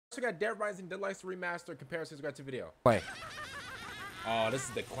We got Dead Rising Deluxe Remaster comparison to video. Play. Oh, this is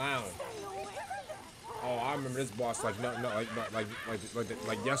the clown. Oh, I remember this boss like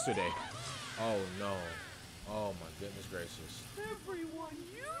like yesterday. Oh no. Oh my goodness gracious. Everyone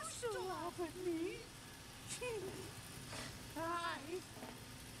used to laugh at me. I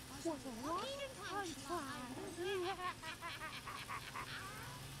was a rotten punchline.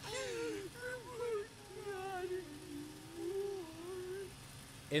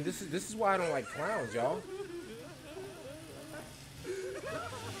 And this is why I don't like clowns, y'all.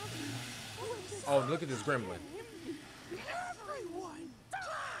 Oh, look at this gremlin. Everyone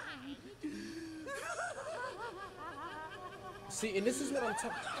died. See, and this is what I'm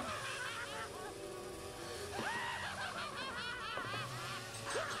talking.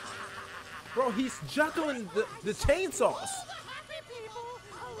 Bro, he's juggling the chainsaws.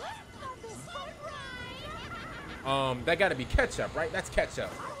 That gotta be ketchup, right? That's ketchup.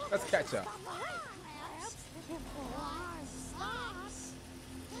 That's ketchup.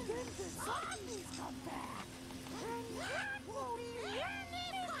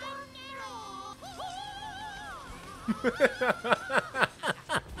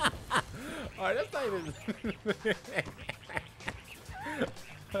 Alright, that's not even.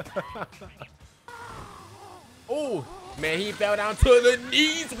 Oh, man, he fell down to the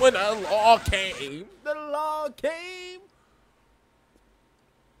knees when the law came. The law came.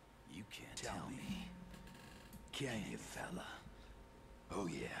 You can't tell me, can you, fella? Oh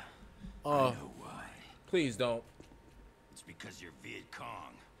yeah, I know why. Please don't. It's because you're Viet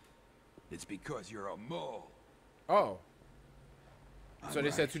Cong. It's because you're a mole. Oh. So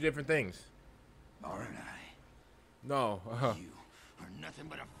they said two different things. Aren't I? No. You are nothing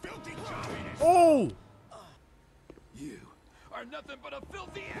but a filthy communist. Oh. You are nothing but a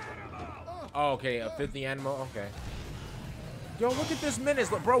filthy animal. Oh, okay, a 50 animal. Okay. Yo, look at this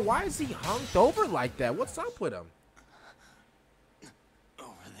menace. Look, bro, why is he humped over like that? What's up with him?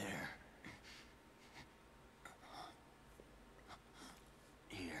 Over there.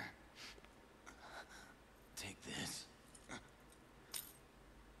 Here. Take this.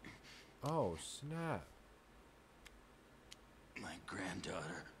 Oh, snap. My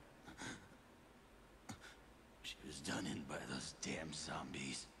granddaughter. She was done in by those damn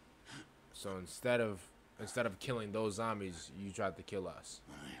zombies. So instead of killing those zombies, you tried to kill us.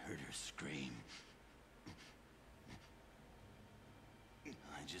 When I heard her scream,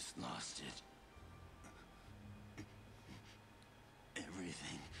 I just lost it.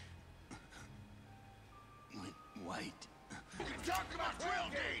 Everything went white. You can talk about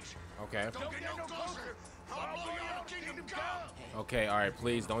 12 gauge. Okay. Don't get no closer. I'll blow your kingdom come. Okay, all right,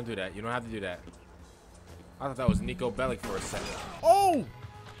 please don't do that. You don't have to do that. I thought that was Nico Bellic for a second. Oh!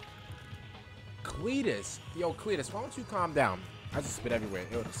 Cletus. Yo, Cletus, why don't you calm down? I just spit everywhere.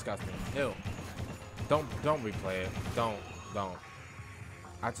 Ew, disgusting. Ew. Don't replay it. Don't.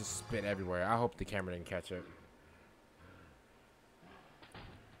 I just spit everywhere. I hope the camera didn't catch it.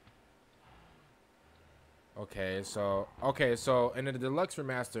 Okay, so in the deluxe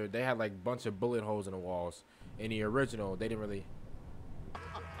remaster, they had like a bunch of bullet holes in the walls. In the original, they didn't really.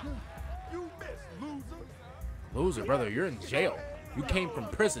 You missed, loser. Loser, brother, you're in jail. You came from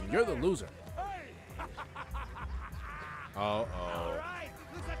prison. You're the loser. Uh-oh.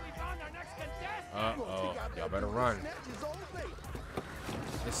 Uh-oh. Y'all better run.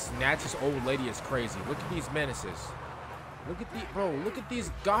 This Snatch's old lady is crazy. Look at these menaces. Look at look at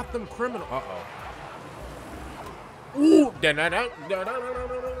these Gotham criminals. Uh-oh. Ooh!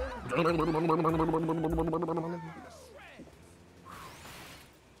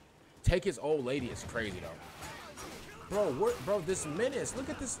 Take his old lady is crazy though. Bro, this menace. Look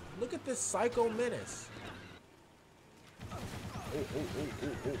at this psycho menace.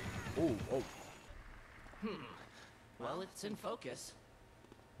 Oh. Well, it's in focus.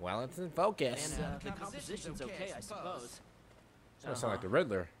 Well, it's in focus. And the composition's okay, I suppose. That sound like the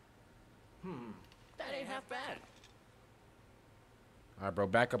Riddler. That ain't half bad. All right, bro,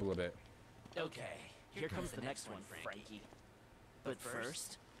 back up a little bit. Okay, here comes the next one, Frankie. But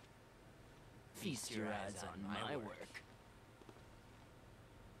first, feast your eyes on my work.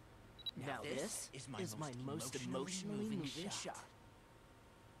 Now this is my most emotionally moving shot.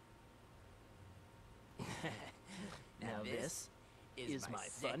 Now this is my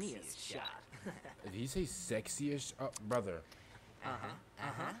funniest shot. Did he say sexiest? Oh, brother.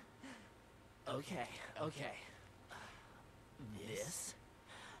 Okay. This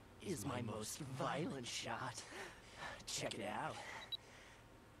is my most violent shot. Check it out.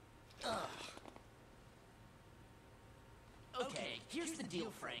 Okay, here's the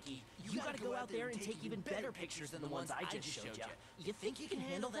deal, Frankie. You gotta go out there and take even better pictures than the ones I just showed you. You think you can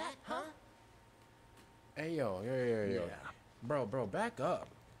handle that, huh? Hey, yo. Bro, back up.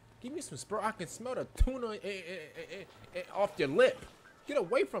 Give me some spur. I can smell the tuna off your lip. Get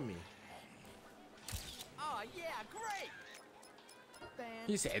away from me. Oh, yeah, great!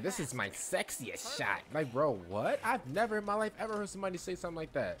 He said, this is my sexiest shot. Like, bro, what? I've never in my life ever heard somebody say something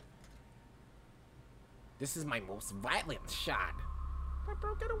like that. This is my most violent shot. Like,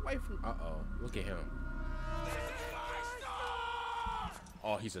 bro, get away from... Uh-oh. Look at him.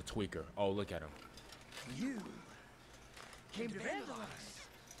 Oh, he's a tweaker. Oh, look at him. You came to vandalize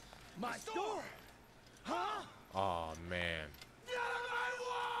my store, huh? Oh, man.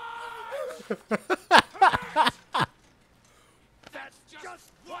 That's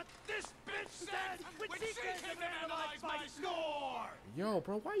just what this bitch said when she came to vandalize my store. Yo,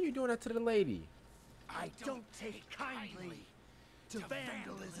 bro, why are you doing that to the lady? I don't take kindly to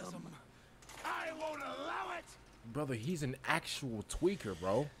vandalism. I won't allow it. Brother, he's an actual tweaker,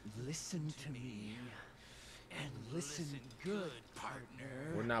 bro. Listen to me, and listen good,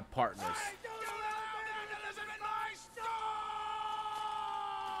 partner. We're not partners. I don't allow vandalism in my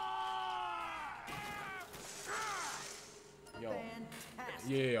store.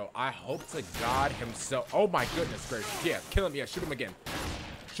 Yo. Yo, I hope to God himself. Oh my goodness gracious. Yeah, kill him. Yeah, shoot him again.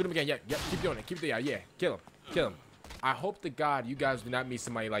 Shoot him again. Yeah, keep doing it. Keep doing it. Yeah, kill him. I hope to God you guys do not meet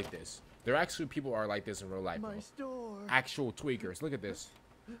somebody like this. There actually people are like this in real life. My bro. store. Actual tweakers. Look at this.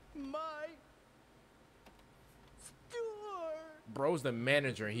 My store. Bro's the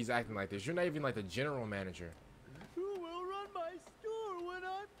manager and he's acting like this. You're not even like the general manager. Who will run my store when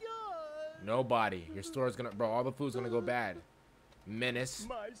I'm gone? Nobody. Your store's gonna, bro, all the food's gonna go bad. Menace.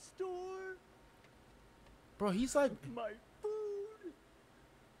 My store. Bro, he's like, My food.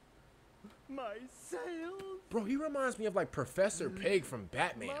 My sales. bro, he reminds me of like Professor Pig from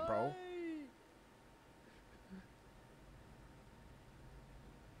Batman, bro.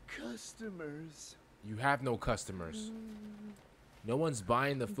 Customers. You have no customers. No one's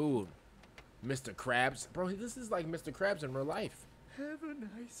buying the food. Mr. Krabs. Bro, this is like Mr. Krabs in real life. Have a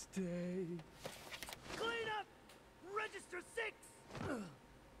nice day. Clean up. Register 6.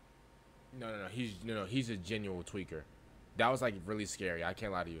 No, he's a genuine tweaker. That was like really scary. I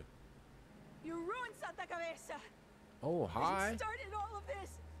can't lie to you. You ruined Santa Cabeza. Oh, hi. You started all of this.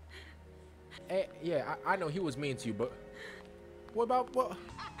 Hey, yeah, I know he was mean to you, but what about what?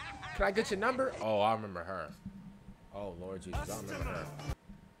 Can I get your number? Oh, I remember her. Oh, Lord Jesus, I remember her.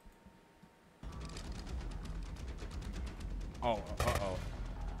 Oh, uh-oh.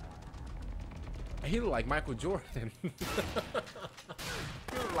 He look like Michael Jordan. He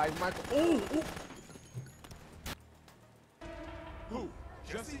look like Michael. Ooh. Who?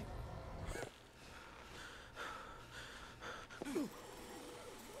 Jesse?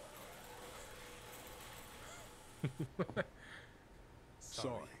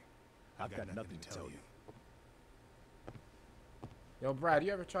 Sorry. I've got nothing to tell you. Yo, Brad,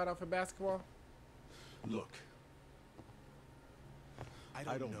 you ever tried out for basketball? Look.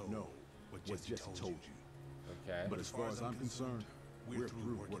 I don't know what Jesse told you. Okay. But as far as I'm concerned, we're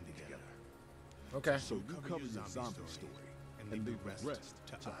through working together. Okay. So you cover your zombie story and leave the rest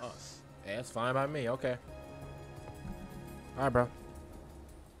to us. Yeah, that's fine by me. Okay. All right, bro.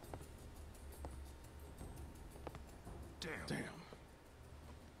 Damn.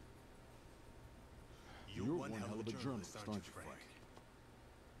 You're one hell of a journalist, aren't you, Frank?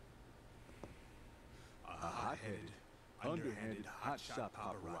 A hothead, underhanded, hotshot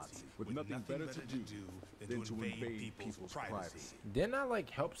paparazzi with nothing better to do than to invade people's privacy. Didn't I like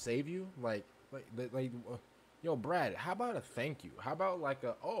help save you? Yo, Brad, how about a thank you? How about like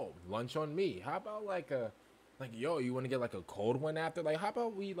a lunch on me? How about like a yo, you want to get like a cold one after? Like, how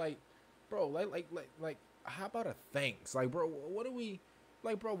about we like, bro, like how about a thanks? Like, bro, what do we?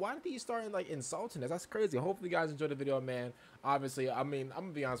 Like, bro, why did he start like insulting us? That's crazy. Hopefully, you guys enjoyed the video, man. Obviously, I mean, I'm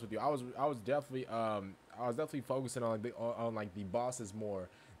gonna be honest with you. I was definitely focusing on the bosses more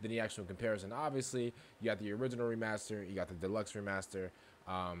than the actual comparison. Obviously, you got the original remaster, you got the deluxe remaster.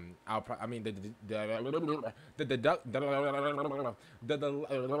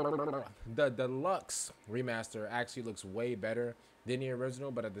 The deluxe remaster actually looks way better than the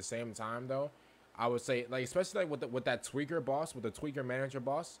original, but at the same time, though, I would say, like, especially like with that tweaker boss, with the tweaker manager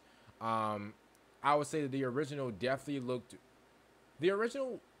boss, I would say that the original definitely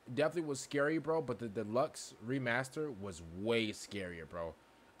was scary, bro, but the deluxe remaster was way scarier, bro.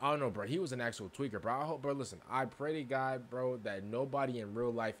 I don't know, bro. He was an actual tweaker, bro. I hope, bro, listen, I pray to God, bro, that nobody in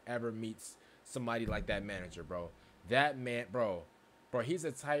real life ever meets somebody like that manager, bro. That man, bro, he's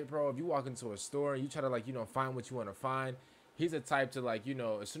a type, bro. If you walk into a store and you try to, like, you know, find what you want to find, he's the type to, like, you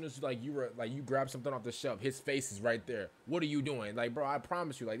know, as soon as you grab something off the shelf, his face is right there. What are you doing? Like, bro, I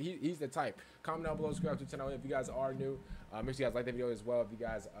promise you, like, he's the type. Comment down below, subscribe to the channel if you guys are new. Make sure you guys like the video as well if you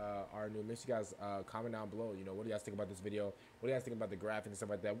guys are new. Make sure you guys comment down below. You know, what do you guys think about this video? What do you guys think about the graphics and stuff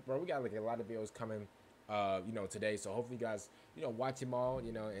like that? Bro, we got like a lot of videos coming, you know, today. So hopefully you guys, you know, watch them all.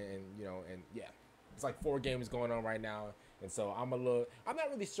 You know, and you know, and yeah, it's like 4 games going on right now, and so I'm not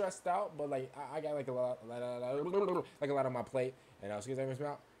really stressed out, but like I got like a lot on my plate. And I'll see you guys next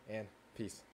time, and peace.